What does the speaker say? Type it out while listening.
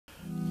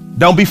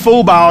Don't be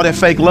fooled by all that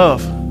fake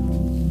love.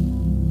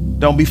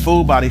 Don't be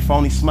fooled by their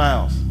phony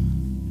smiles,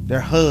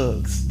 their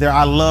hugs, their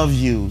I love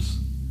yous.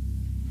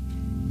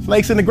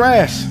 Snakes in the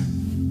grass.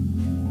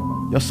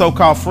 Your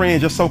so-called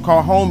friends, your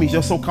so-called homies,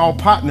 your so-called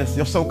partners,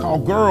 your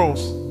so-called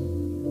girls,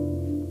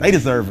 they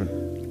deserve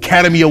an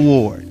Academy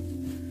Award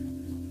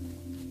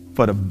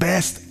for the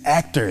best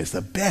actors,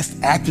 the best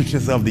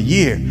actresses of the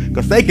year,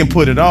 because they can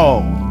put it all.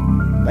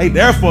 They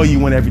there for you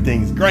when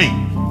everything's great.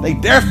 They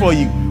there for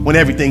you when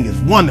everything is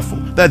wonderful.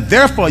 They're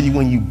there for you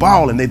when you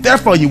ballin'. They're there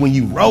for you when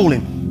you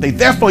rollin'. They're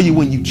there for you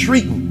when you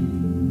treatin'.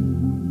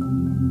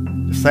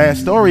 The sad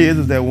story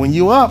is that when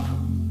you up,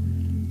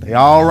 they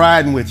all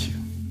riding with you.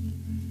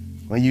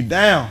 When you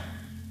down,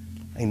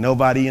 ain't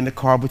nobody in the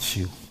car but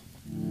you.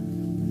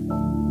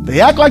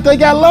 They act like they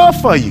got love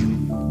for you,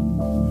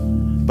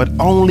 but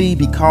only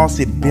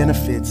because it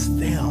benefits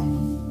them.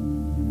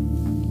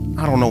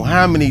 I don't know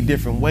how many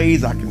different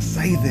ways I can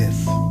say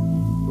this.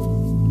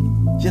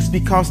 Just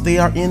because they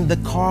are in the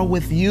car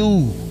with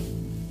you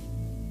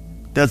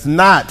does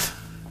not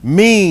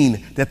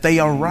mean that they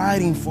are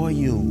riding for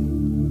you.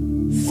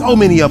 So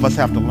many of us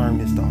have to learn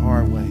this the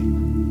hard way.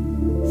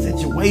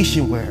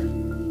 Situation where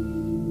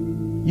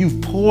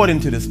you've poured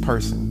into this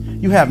person.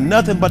 You have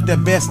nothing but their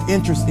best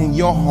interest in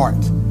your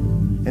heart.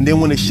 And then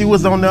when the shoe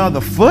is on the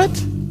other foot,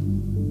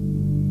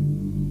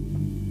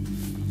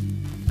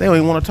 they don't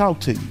even want to talk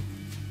to you.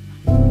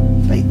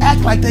 They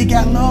act like they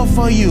got love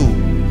for you.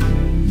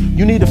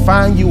 You need to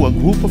find you a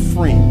group of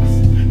friends,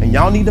 and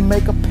y'all need to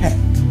make a pact,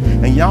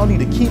 and y'all need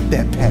to keep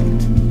that pact.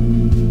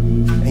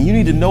 And you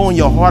need to know in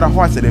your heart of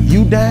hearts that if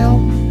you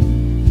down,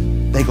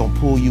 they gonna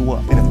pull you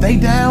up. And if they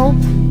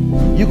down,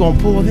 you gonna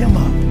pull them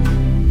up.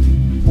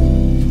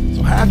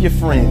 So have your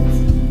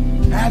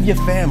friends, have your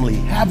family,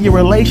 have your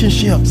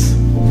relationships,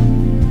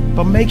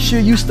 but make sure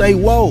you stay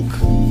woke.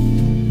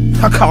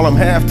 I call them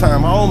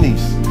halftime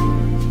homies.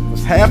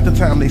 Because half the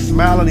time they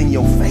smiling in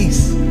your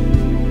face.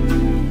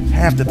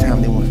 Half the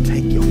time they want to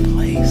take your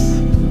place.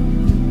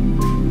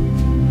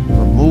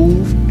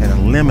 Remove and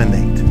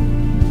eliminate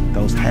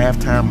those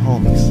halftime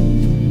homies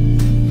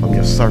from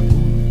your circle.